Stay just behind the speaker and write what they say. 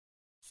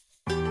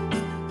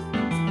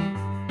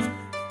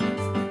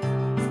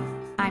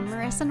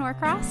Marisa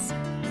Norcross.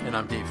 And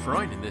I'm Dave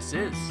Freund, and this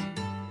is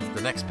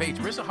The Next Page.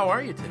 Marisa, how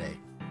are you today?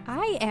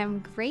 I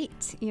am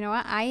great. You know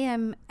what? I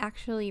am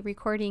actually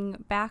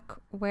recording back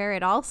where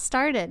it all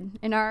started,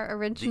 in our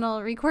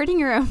original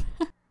recording room.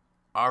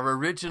 Our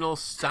original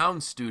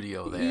sound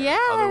studio there.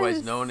 Yes.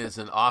 Otherwise known as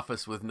an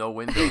office with no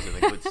windows and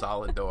a good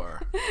solid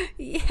door.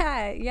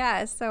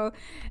 Yeah. So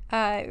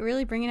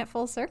really bringing it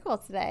full circle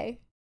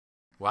today.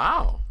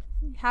 Wow.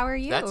 How are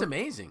you? That's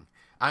amazing.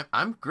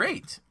 I'm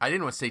great. I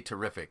didn't want to say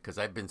terrific because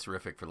I've been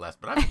terrific for less,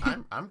 but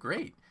I'm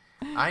great.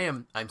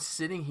 I'm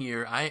sitting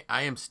here. I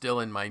am still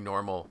in my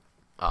normal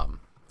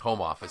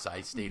home office.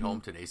 I stayed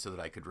home today so that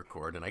I could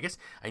record, and I guess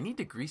I need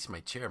to grease my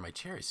chair. My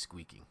chair is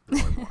squeaking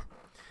more and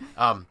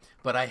more.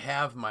 But I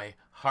have my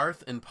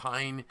hearth and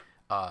pine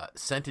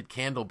scented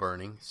candle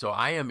burning, so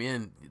I am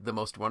in the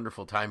most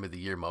wonderful time of the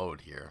year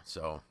mode here.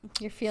 So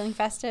You're feeling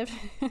festive?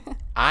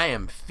 I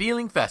am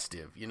feeling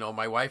festive. You know,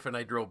 my wife and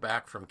I drove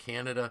back from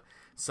Canada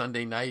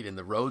Sunday night, and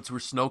the roads were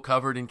snow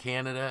covered in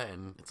Canada,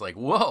 and it's like,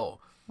 whoa,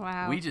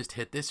 Wow. we just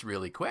hit this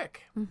really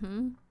quick,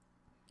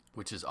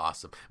 which is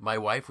awesome. My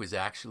wife was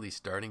actually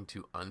starting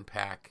to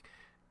unpack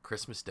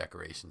Christmas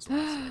decorations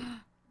last night.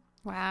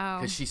 Wow.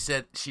 Because she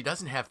said she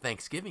doesn't have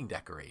Thanksgiving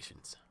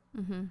decorations.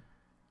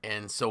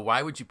 And so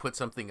why would you put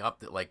something up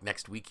that like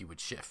next week you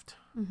would shift?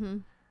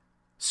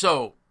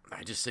 So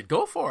I just said,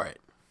 go for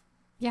it.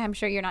 Yeah, I'm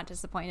sure you're not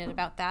disappointed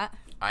about that.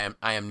 I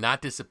am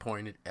not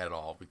disappointed at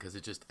all because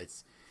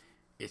it's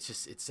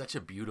such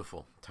a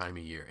beautiful time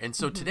of year. And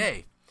so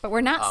today, But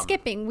we're not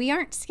skipping. We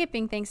aren't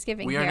skipping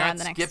Thanksgiving we here are on not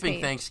the next skipping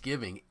page.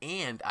 Thanksgiving,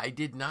 and I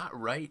did not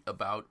write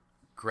about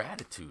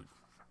gratitude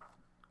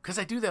because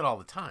I do that all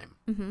the time.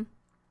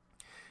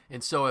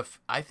 And so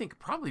I think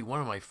probably one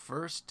of my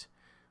first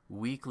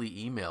weekly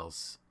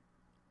emails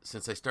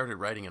since I started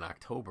writing in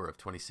October of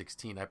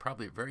 2016, I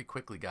probably very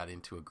quickly got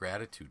into a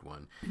gratitude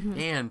one.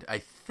 And I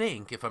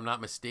think, if I'm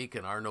not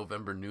mistaken, our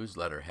November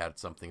newsletter had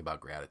something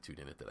about gratitude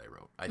in it that I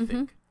wrote, I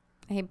think.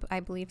 I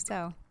believe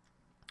so.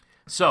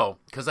 So,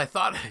 because I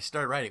thought I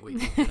started writing, wait,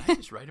 did I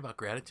just write about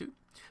gratitude?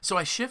 So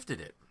I shifted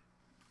it.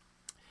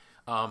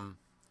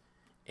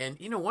 And,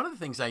 you know, one of the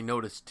things I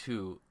noticed,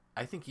 too,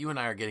 I think you and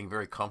I are getting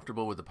very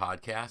comfortable with the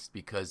podcast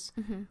because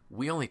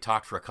we only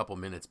talked for a couple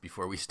minutes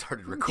before we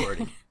started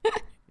recording.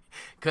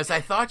 Because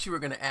I thought you were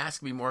going to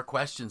ask me more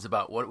questions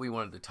about what we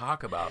wanted to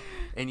talk about.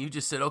 And you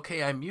just said,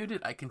 okay, I'm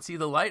muted. I can see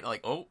the light. I'm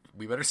like, oh,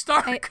 we better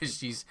start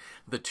because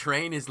the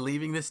train is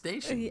leaving the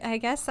station. I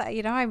guess,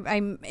 you know,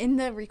 I'm in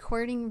the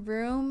recording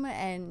room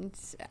and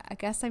I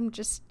guess I'm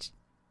just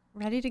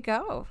ready to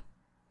go.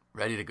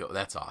 Ready to go.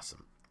 That's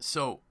awesome.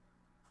 So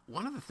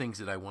one of the things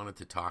that I wanted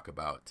to talk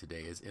about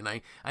today is, and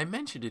I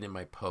mentioned it in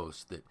my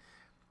post, that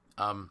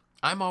I'm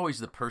always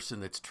the person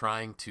that's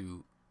trying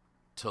to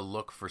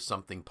look for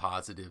something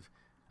positive.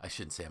 I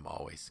shouldn't say I'm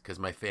always, because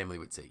my family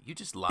would say, you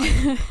just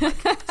lied.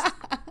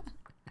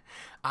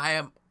 I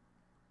am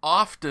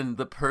often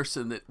the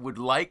person that would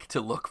like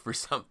to look for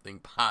something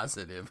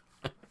positive.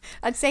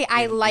 I'd say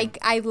I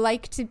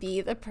like to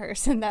be the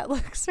person that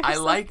looks for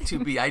something. like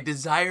to be. I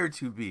desire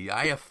to be.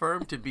 I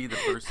affirm to be the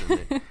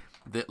person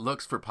that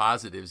looks for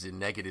positives in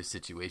negative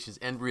situations.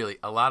 And really,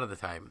 a lot of the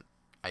time,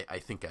 I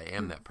think I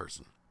am that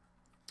person.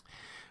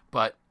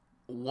 But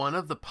one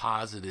of the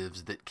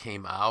positives that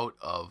came out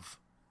of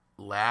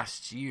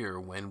last year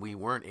when we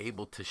weren't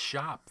able to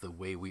shop the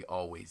way we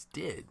always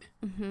did,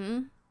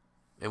 and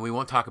we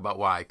won't talk about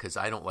why because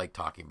I don't like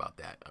talking about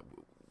that.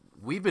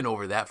 We've been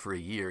over that for a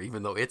year,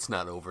 even though it's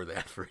not over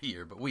that for a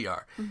year, but we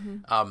are,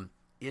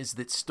 is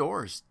that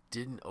stores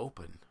didn't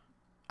open.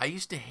 I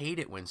used to hate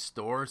it when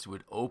stores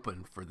would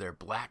open for their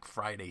Black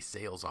Friday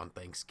sales on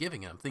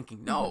Thanksgiving. And I'm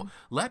thinking, no,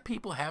 let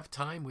people have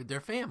time with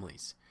their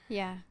families.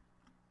 Yeah.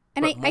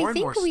 And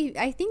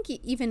I think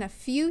even a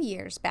few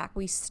years back,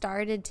 we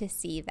started to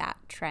see that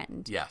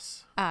trend.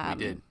 Yes, we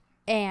did.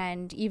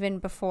 And even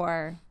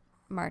before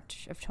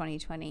March of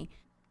 2020,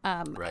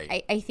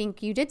 right. I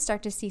think you did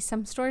start to see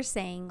some stores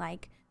saying,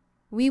 like,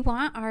 we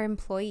want our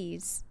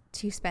employees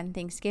to spend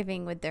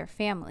Thanksgiving with their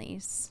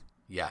families.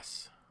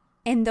 Yes.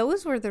 And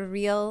those were the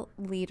real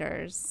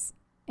leaders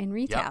in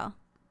retail.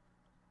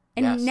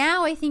 Yep. And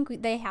now I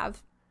think they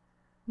have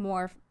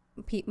more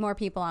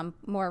people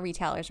more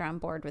retailers are on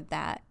board with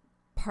that.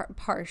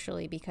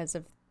 Partially because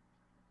of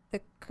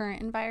the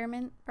current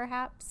environment,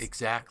 perhaps.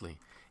 Exactly.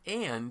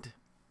 And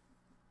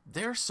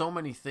there are so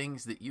many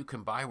things that you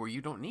can buy where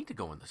you don't need to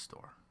go in the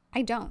store.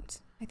 I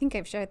don't. I think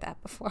I've shared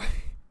that before.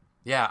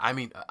 Yeah, I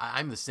mean,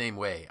 I'm the same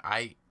way.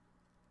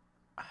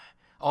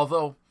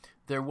 Although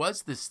there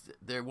was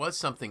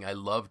something I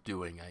loved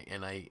doing,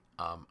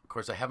 of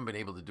course, I haven't been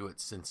able to do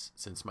it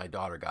since my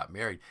daughter got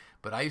married,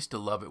 but I used to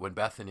love it when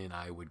Bethany and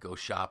I would go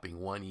shopping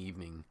one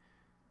evening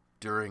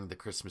during the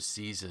Christmas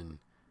season.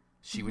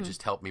 She would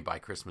just help me buy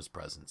Christmas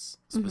presents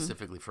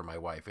specifically for my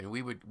wife, and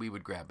we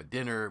would grab a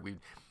dinner.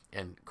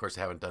 And of course,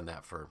 I haven't done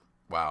that for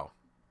I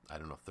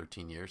don't know,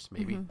 13 years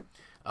maybe.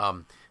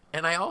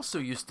 And I also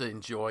used to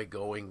enjoy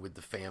going with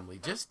the family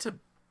just to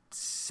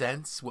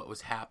sense what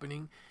was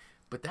happening.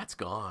 but that's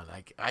gone.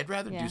 I'd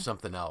rather do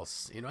something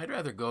else. I'd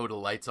rather go to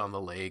Lights on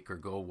the Lake or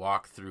go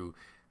walk through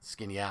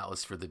Skinny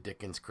Atlas for the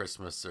Dickens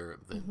Christmas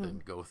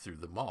than go through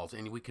the malls.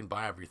 And we can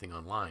buy everything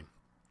online.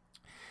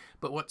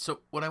 But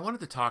what I wanted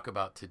to talk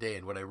about today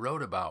and what I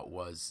wrote about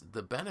was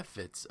the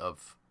benefits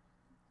of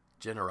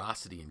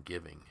generosity and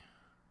giving.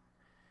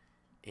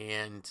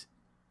 And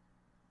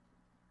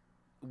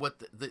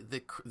what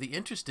the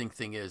interesting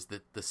thing is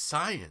that the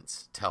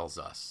science tells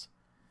us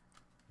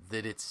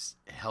that it's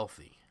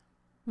healthy.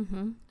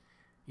 Mm-hmm.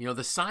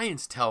 The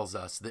science tells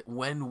us that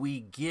when we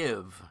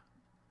give,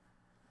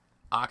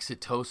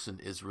 oxytocin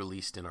is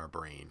released in our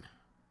brain,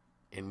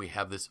 and we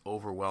have this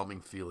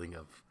overwhelming feeling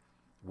of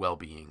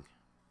well-being.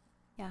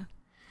 Yeah.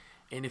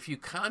 And if you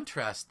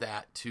contrast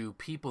that to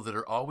people that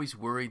are always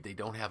worried they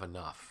don't have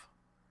enough,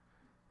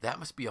 that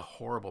must be a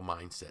horrible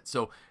mindset.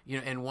 So,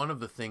 and one of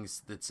the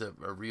things that's a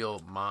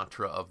real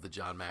mantra of the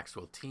John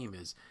Maxwell Team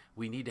is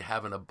we need to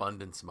have an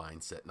abundance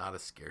mindset, not a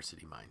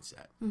scarcity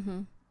mindset.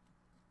 Mm-hmm.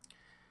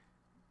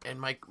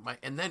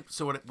 And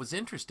so what was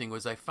interesting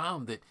was I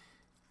found that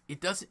it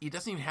doesn't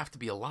even have to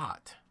be a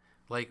lot.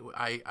 Like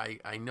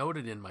I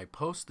noted in my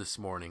post this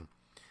morning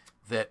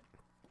that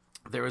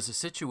there was a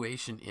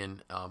situation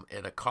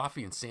at a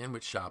coffee and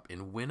sandwich shop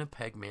in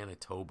Winnipeg,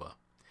 Manitoba,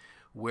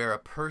 where a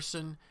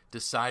person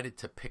decided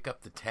to pick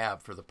up the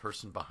tab for the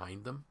person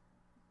behind them.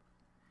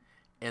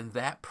 And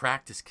that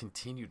practice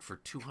continued for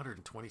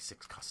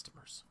 226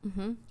 customers.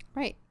 Mm-hmm.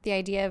 Right. The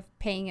idea of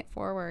paying it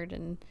forward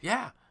and...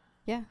 Yeah.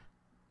 Yeah.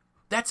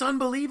 That's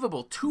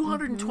unbelievable.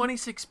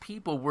 226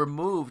 people were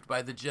moved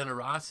by the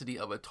generosity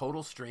of a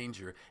total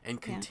stranger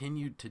and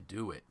continued to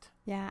do it.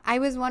 Yeah.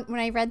 When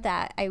I read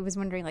that, I was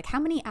wondering, like,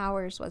 how many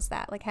hours was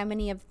that? Like, how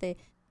many of the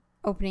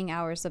opening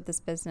hours of this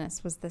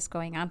business was this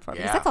going on for?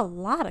 Because that's a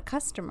lot of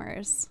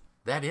customers.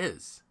 That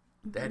is.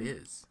 Mm-hmm. That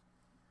is.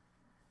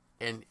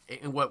 And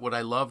what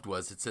I loved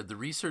was it said, the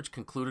research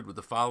concluded with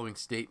the following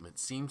statement: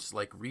 seems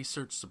like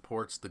research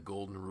supports the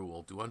golden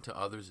rule. Do unto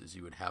others as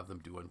you would have them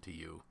do unto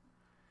you.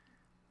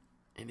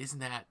 And isn't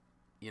that,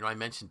 I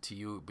mentioned to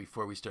you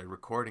before we started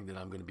recording that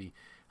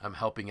I'm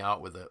helping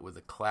out with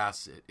a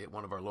class at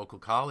one of our local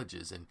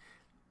colleges. And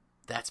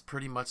that's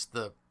pretty much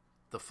the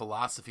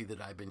philosophy that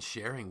I've been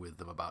sharing with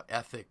them about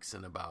ethics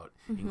and about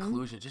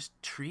inclusion. Just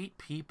treat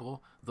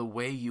people the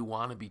way you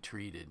want to be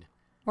treated.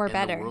 Or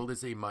better. The world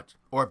is the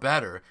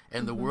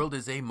world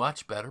is a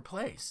much better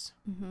place.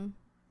 Mm-hmm.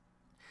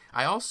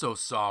 I also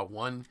saw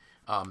one,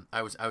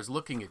 I was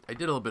looking at, I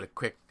did a little bit of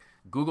quick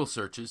Google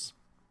searches,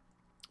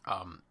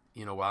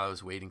 while I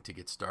was waiting to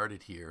get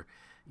started here,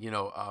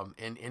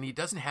 and it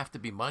doesn't have to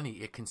be money.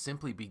 It can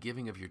simply be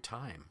giving of your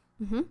time.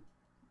 Mm-hmm.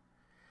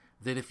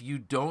 That if you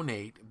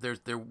donate,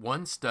 there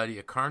one study,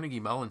 a Carnegie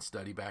Mellon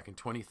study back in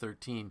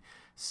 2013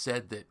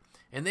 said that,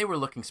 and they were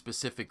looking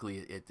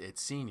specifically at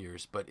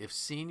seniors, but if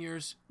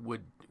seniors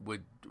would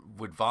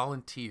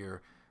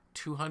volunteer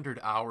 200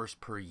 hours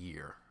per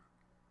year,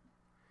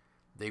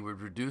 they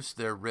would reduce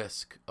their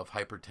risk of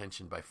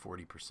hypertension by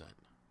 40%.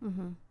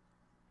 Mm-hmm.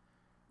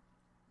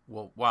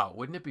 Well, wow,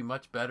 wouldn't it be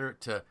much better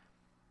to,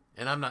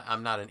 and I'm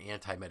not an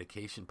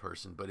anti-medication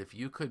person, but if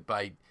you could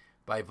by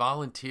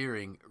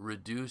volunteering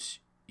reduce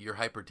your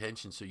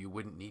hypertension so you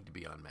wouldn't need to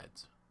be on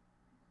meds.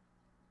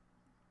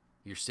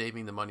 You're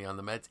saving the money on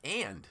the meds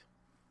and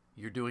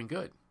you're doing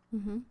good.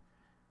 Mm-hmm.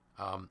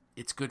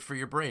 It's good for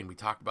your brain. We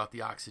talked about the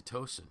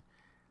oxytocin.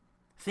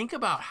 Think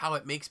about how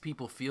it makes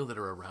people feel that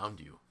are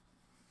around you.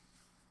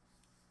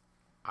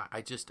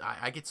 I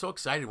get so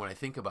excited when I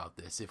think about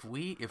this. If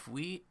we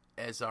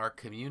as our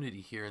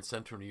community here in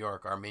Central New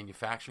York, our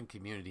manufacturing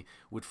community,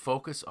 would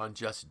focus on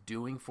just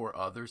doing for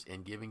others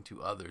and giving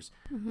to others,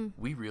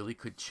 we really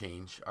could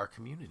change our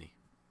community.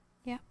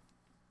 Yeah.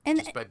 And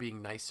just by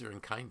being nicer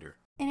and kinder.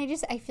 And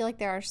I feel like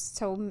there are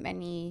so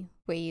many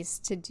ways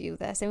to do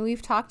this. And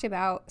we've talked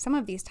about some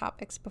of these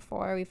topics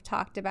before. We've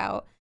talked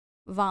about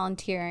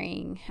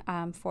volunteering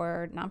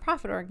for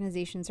nonprofit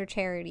organizations or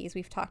charities.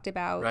 We've talked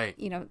about,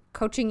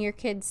 coaching your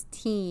kids'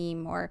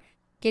 team or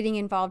getting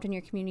involved in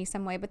your community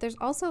some way. But there's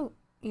also,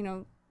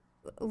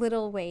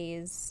 little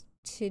ways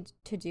to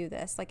do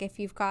this. Like if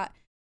you've got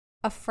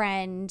a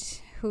friend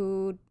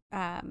who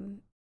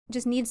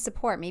just needs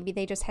support, maybe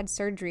they just had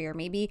surgery, or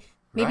maybe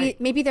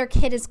their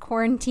kid is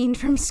quarantined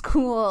from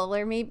school,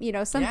 or maybe,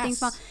 something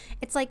small.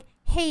 It's like,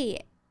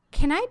 hey,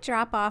 can I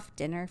drop off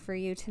dinner for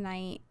you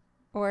tonight?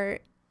 Or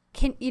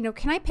can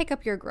I pick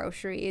up your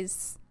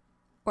groceries?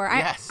 Or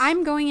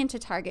I'm going into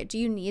Target. Do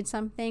you need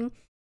something?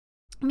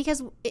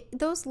 Because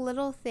those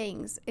little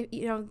things,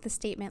 the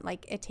statement,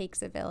 like, it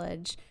takes a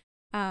village,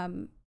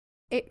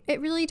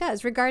 it really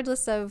does,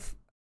 regardless of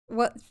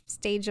what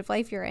stage of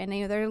life you're in.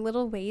 There are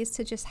little ways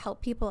to just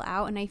help people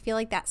out. And I feel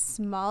like that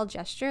small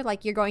gesture,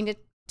 like you're going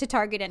to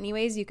Target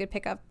anyways, you could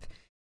pick up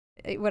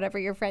whatever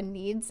your friend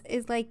needs,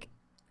 is like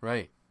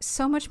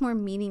so much more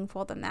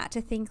meaningful than that.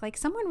 To think like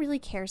someone really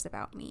cares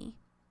about me,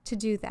 to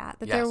do that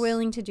they're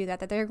willing to do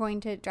that they're going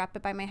to drop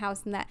it by my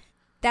house, and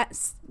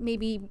that's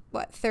maybe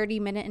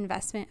 30-minute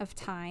investment of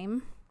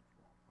time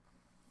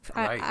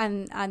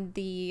on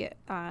the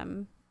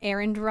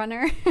errand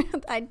runner,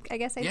 I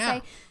guess I'd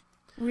say,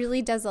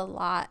 really does a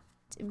lot.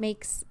 It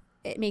makes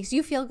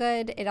you feel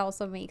good. It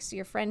also makes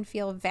your friend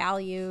feel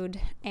valued,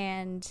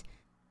 and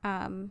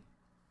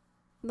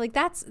like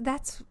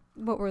that's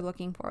what we're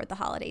looking for with the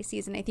holiday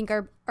season. I think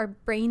our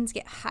brains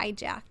get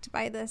hijacked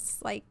by this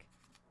like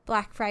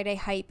Black Friday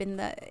hype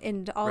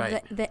and all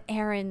the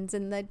errands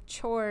and the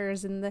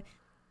chores and the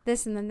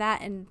this and then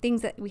that and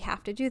things that we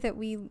have to do, that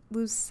we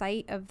lose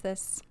sight of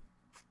this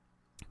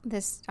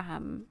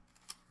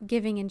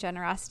giving and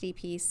generosity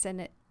piece.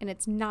 And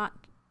it's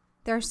not,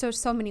 there are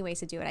so many ways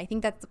to do it. I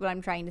think that's what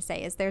I'm trying to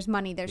say is there's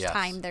money, there's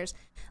time, there's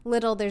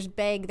little, there's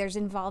big, there's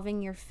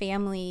involving your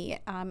family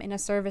in a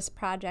service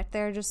project.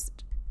 There are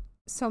just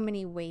so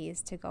many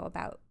ways to go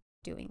about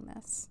doing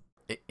this.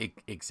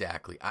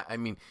 Exactly. I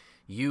mean,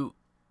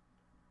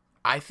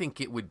 I think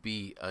it would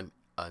be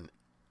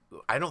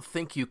I don't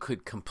think you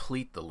could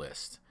complete the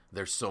list.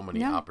 There's so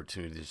many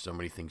opportunities, so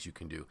many things you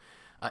can do.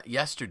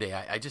 Yesterday,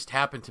 I just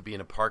happened to be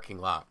in a parking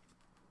lot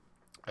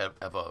I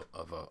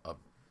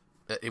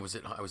was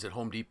at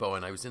Home Depot,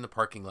 and I was in the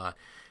parking lot,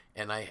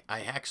 and I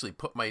actually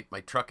put my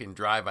truck in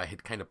drive. I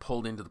had kind of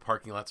pulled into the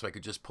parking lot so I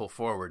could just pull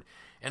forward,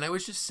 and I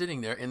was just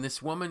sitting there, and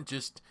this woman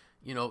just,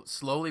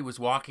 slowly was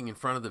walking in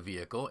front of the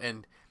vehicle,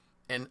 and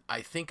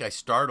I think I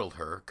startled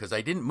her because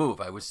I didn't move.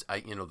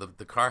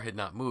 The car had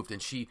not moved,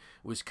 and she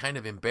was kind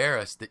of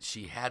embarrassed that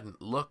she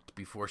hadn't looked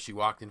before she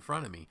walked in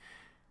front of me.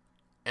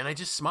 And I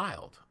just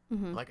smiled.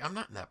 Mm-hmm. Like, I'm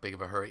not in that big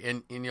of a hurry.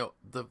 And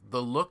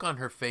the look on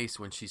her face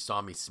when she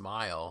saw me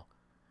smile,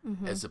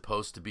 mm-hmm. as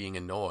opposed to being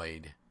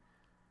annoyed,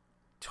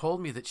 told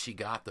me that she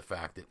got the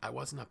fact that I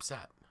wasn't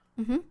upset.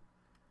 Mm-hmm.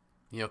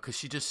 Because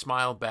she just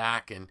smiled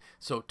back. And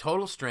so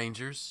total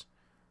strangers,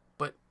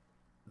 but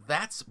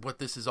that's what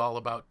this is all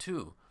about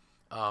too.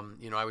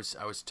 I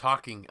was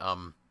talking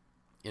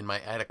I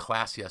had a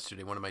class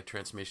yesterday, one of my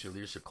transformational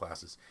leadership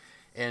classes,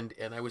 and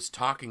I was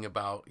talking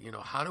about,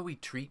 how do we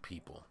treat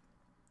people?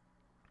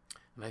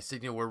 And I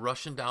said, we're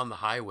rushing down the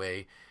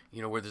highway,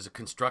 where there's a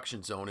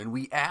construction zone, and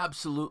we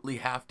absolutely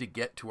have to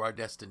get to our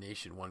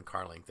destination one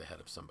car length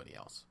ahead of somebody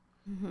else.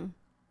 Mm-hmm.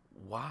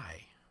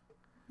 Why?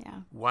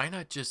 Yeah. Why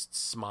not just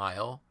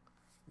smile,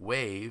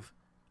 wave,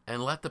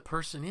 and let the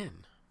person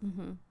in?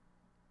 Mm-hmm.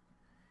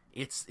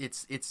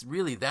 It's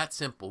really that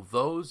simple.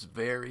 Those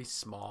very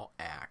small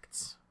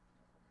acts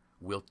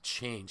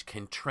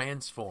can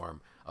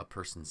transform a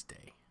person's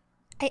day.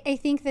 I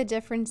think the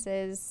difference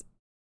is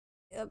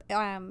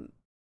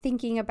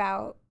thinking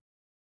about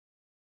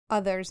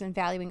others and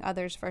valuing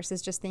others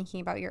versus just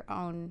thinking about your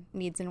own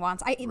needs and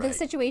wants. The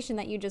situation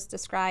that you just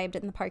described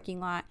in the parking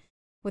lot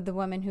with the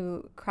woman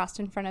who crossed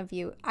in front of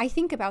you, I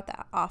think about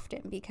that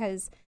often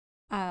because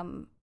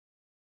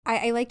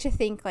I like to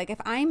think, like, if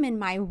I'm in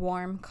my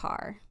warm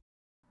car,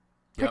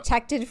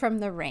 protected from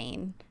the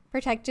rain,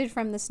 protected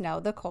from the snow,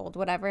 the cold,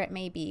 whatever it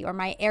may be, or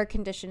my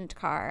air-conditioned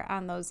car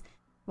on those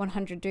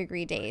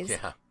 100-degree days,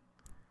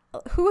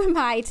 who am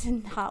I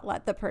to not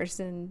let the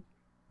person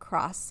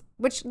cross?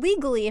 Which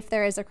legally, if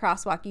there is a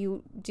crosswalk,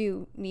 you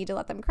do need to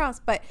let them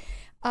cross. But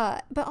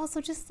also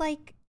just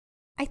like,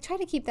 I try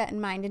to keep that in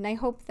mind, and I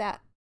hope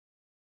that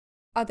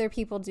other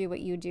people do what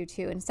you do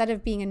too. Instead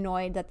of being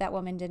annoyed that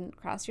woman didn't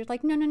cross, you're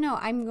like, no,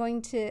 I'm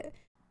going to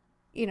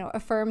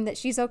affirm that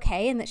she's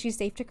okay and that she's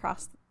safe to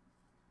cross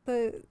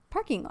the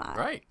parking lot.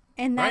 Right.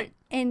 And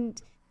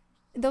and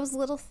those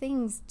little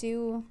things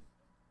do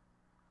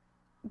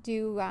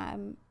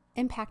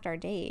impact our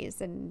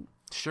days. And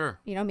sure,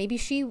 maybe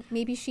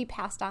she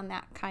passed on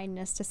that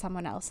kindness to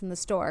someone else in the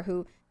store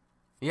who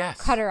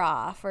cut her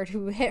off, or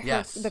who hit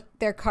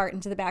their cart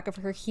into the back of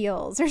her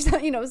heels, or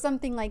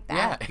something like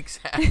that.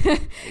 Yeah,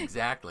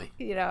 exactly.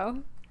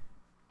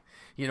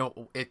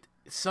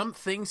 Some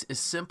things as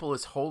simple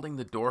as holding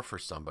the door for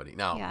somebody.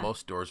 Now,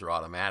 most doors are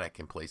automatic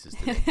in places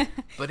today.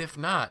 But if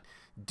not,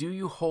 do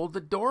you hold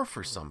the door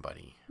for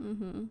somebody?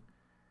 Mm-hmm.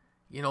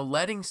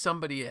 Letting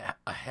somebody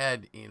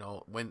ahead,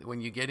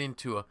 when you get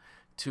into a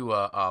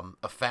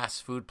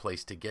fast food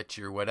place to get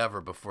your whatever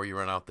before you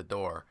run out the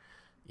door,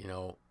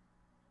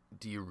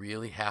 do you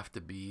really have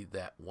to be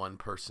that one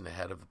person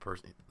ahead of the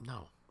person?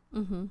 No.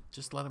 Mm-hmm.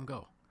 Just let them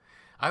go.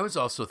 I was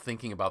also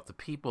thinking about the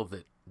people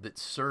that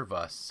serve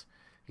us.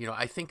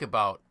 I think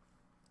about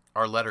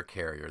our letter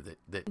carrier,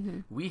 that mm-hmm.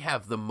 we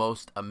have the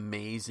most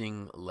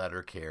amazing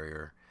letter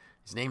carrier.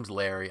 His name's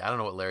Larry. I don't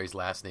know what Larry's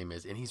last name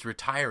is, and he's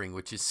retiring,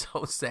 which is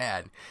so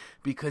sad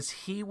because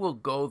he will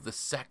go the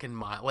second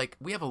mile. Like,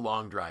 we have a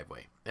long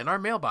driveway, and our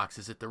mailbox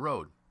is at the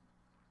road.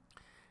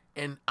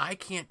 And I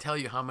can't tell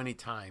you how many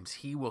times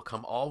he will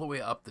come all the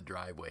way up the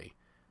driveway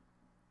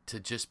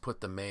to just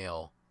put the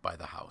mail by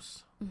the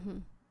house. Mm-hmm.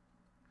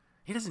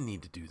 He doesn't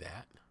need to do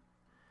that.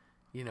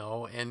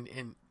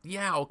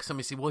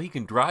 Somebody say, well, he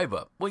can drive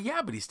up. Well,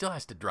 yeah, but he still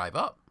has to drive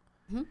up.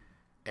 Mm-hmm.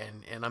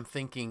 And I'm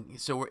thinking,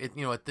 so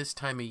we're at this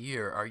time of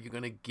year, are you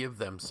going to give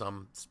them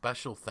some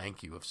special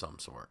thank you of some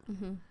sort?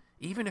 Mm-hmm.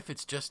 Even if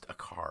it's just a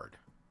card.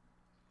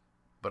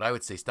 But I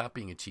would say stop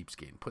being a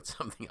cheapskate and put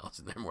something else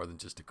in there more than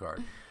just a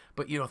card.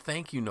 But,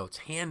 thank you notes,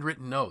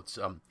 handwritten notes.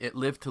 At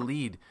Live to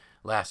Lead,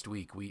 last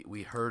week.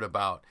 We heard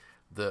about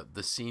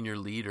the senior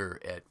leader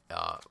at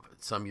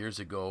some years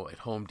ago at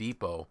Home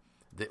Depot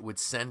that would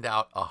send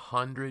out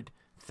 100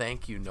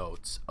 thank you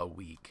notes a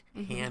week,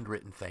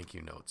 handwritten thank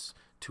you notes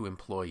to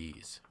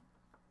employees.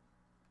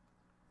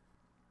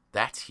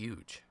 That's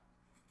huge.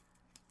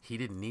 He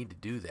didn't need to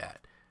do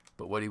that.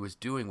 But what he was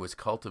doing was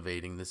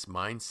cultivating this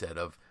mindset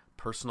of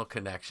personal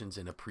connections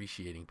and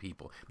appreciating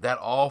people. That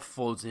all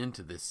flows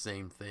into this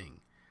same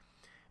thing.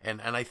 And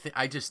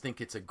I just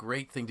think it's a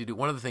great thing to do.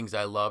 One of the things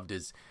I loved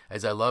is I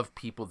love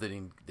people that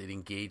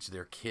engage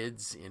their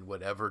kids in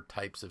whatever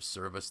types of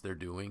service they're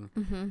doing.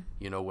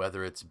 You know,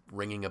 whether it's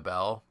ringing a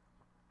bell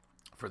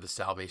for the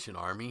Salvation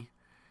Army.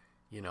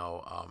 You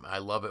know, I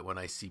love it when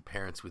I see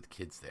parents with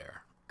kids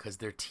there because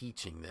they're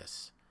teaching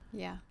this.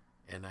 Yeah.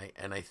 And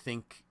I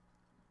think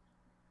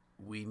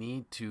we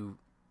need to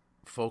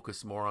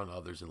focus more on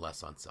others and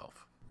less on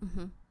self.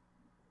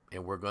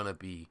 And we're going to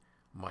be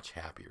much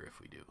happier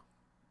if we do.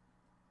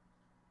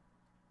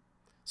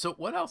 So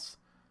what else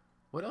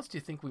do you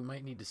think we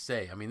might need to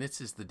say? I mean,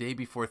 this is the day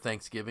before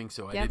Thanksgiving,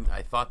 so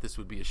I thought this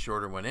would be a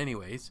shorter one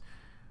anyways.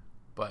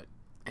 But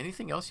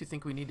anything else you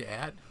think we need to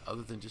add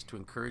other than just to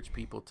encourage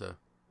people to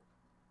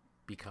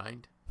be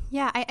kind?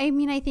 Yeah, I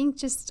mean, I think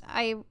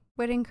I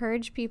would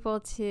encourage people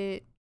to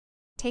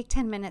take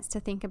 10 minutes to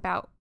think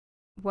about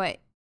what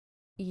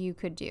you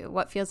could do,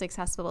 what feels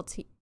accessible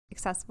to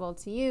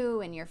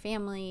you and your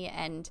family,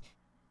 and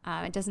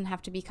it doesn't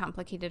have to be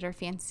complicated or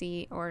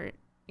fancy or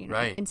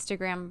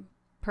Instagram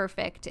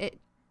perfect. It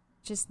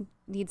just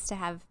needs to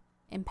have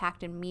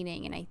impact and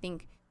meaning, and I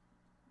think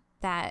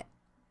that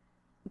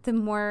the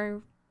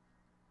more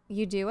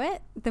you do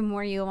it, the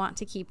more you'll want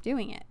to keep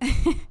doing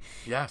it.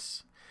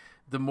 Yes.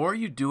 The more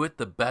you do it,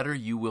 the better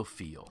you will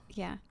feel.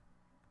 Yeah.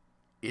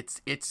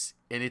 It's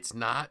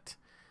not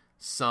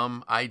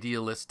some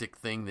idealistic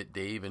thing that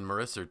Dave and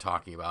Marissa are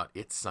talking about.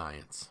 It's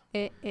science.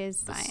 It is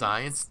science. The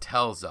science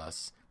tells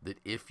us that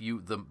if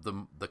you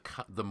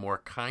the more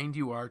kind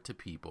you are to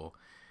people,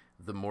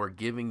 the more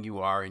giving you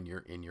are in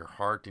your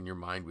heart and your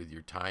mind with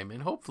your time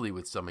and hopefully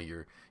with some of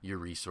your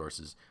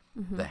resources,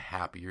 the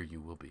happier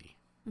you will be.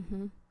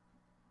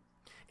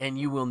 And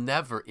you will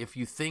never, if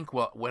you think,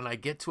 well, when I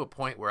get to a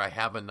point where I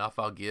have enough,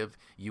 I'll give,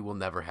 you will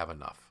never have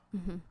enough.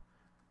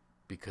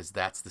 Because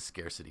that's the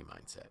scarcity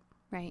mindset.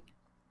 Right.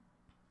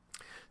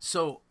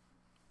 So,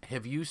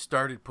 have you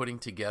started putting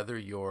together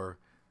your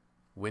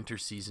winter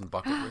season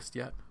bucket list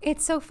yet?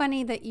 It's so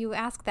funny that you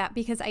asked that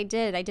because I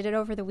did it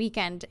over the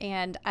weekend,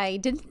 and I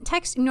didn't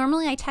text.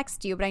 Normally I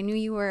text you, but I knew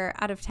you were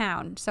out of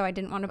town, so I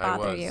didn't want to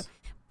bother you.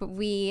 But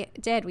we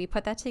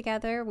put that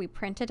together. We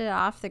printed it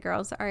off. The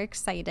girls are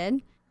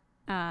excited.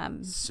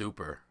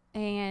 Super.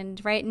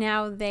 And right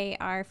now they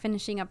are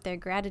finishing up their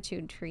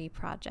gratitude tree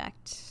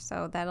project.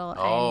 So that'll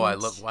I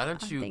love. Why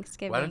don't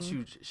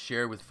you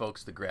share with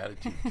folks the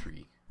gratitude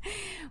tree?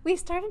 We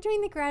started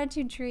doing the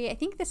gratitude tree. I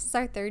think this is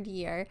our third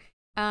year.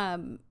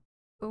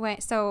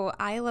 So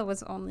Isla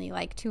was only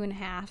like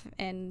 2.5,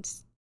 and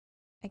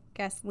I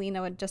guess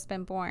Lena had just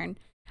been born.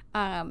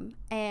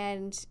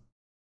 And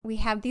we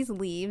have these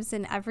leaves,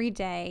 and every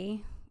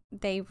day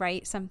they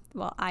write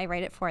I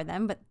write it for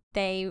them, but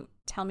they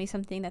tell me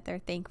something that they're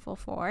thankful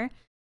for.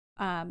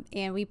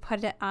 And we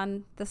put it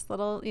on this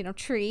little,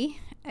 tree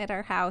at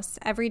our house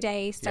every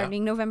day,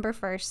 starting November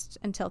 1st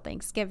until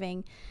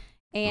Thanksgiving.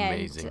 And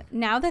amazing.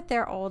 Now that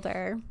they're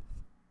older,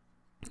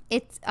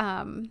 it's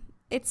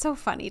so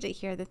funny to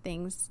hear the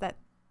things that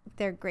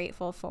they're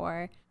grateful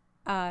for.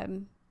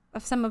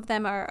 Some of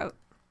them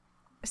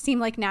seem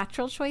like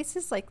natural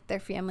choices, like their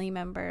family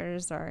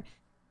members or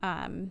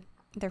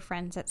their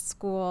friends at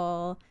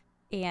school.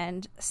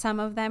 And some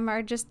of them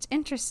are just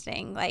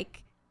interesting.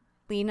 Like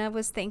Lena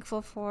was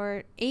thankful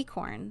for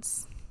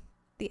acorns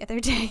the other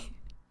day.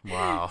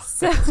 Wow,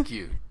 that's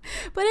cute.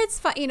 But it's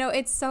fun.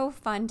 It's so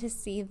fun to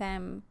see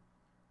them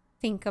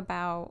think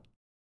about,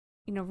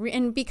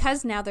 and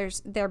because now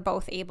they're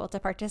both able to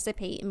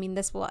participate. I mean,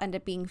 this will end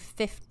up being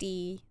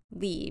 50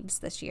 leaves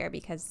this year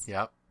because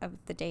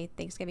of the day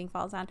Thanksgiving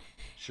falls on.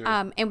 Sure.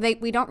 And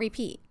we don't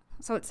repeat.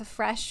 So it's a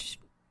fresh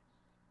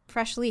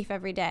leaf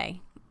every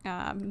day.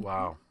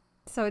 Wow.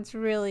 So it's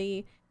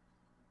really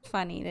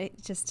funny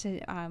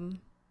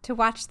to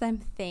watch them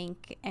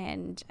think,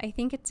 and I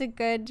think it's a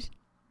good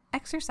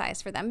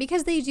exercise for them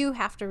because they do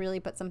have to really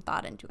put some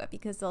thought into it,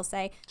 because they'll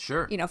say,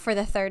 sure, for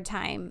the third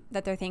time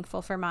that they're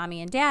thankful for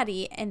mommy and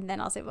daddy, and then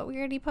I'll say, well, we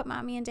already put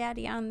mommy and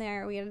daddy on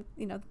there. We had,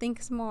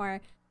 think some more,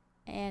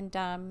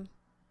 and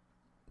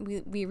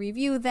we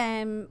review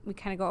them. We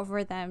kind of go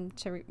over them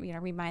to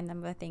remind them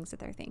of the things that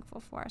they're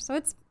thankful for. So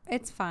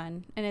it's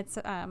fun, and it's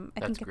I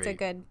think it's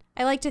great.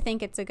 I like to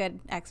think it's a good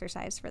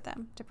exercise for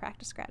them to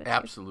practice gratitude.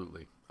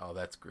 Absolutely. Oh,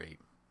 that's great.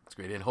 That's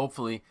great. And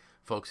hopefully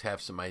folks have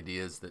some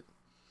ideas that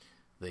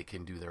they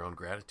can do their own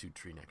gratitude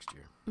tree next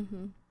year.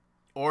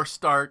 Or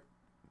start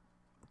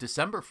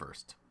December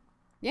 1st.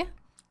 Yeah.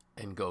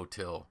 And go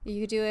till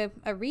you do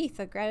a wreath,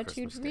 a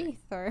gratitude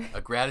wreath, or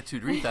a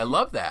gratitude wreath. I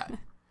love that.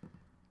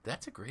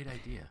 That's a great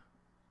idea.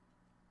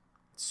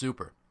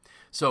 Super.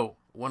 So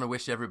want to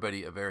wish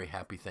everybody a very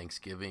happy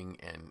Thanksgiving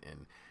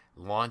and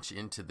launch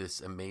into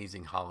this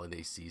amazing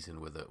holiday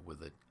season with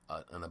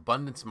an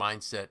abundance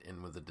mindset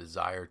and with a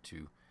desire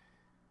to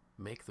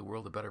make the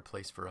world a better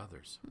place for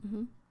others.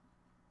 Mm-hmm.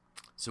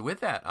 So with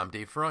that, I'm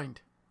Dave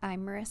Freund.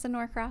 I'm Marissa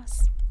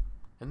Norcross.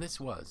 And this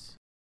was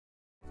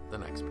The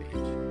Next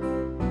Page.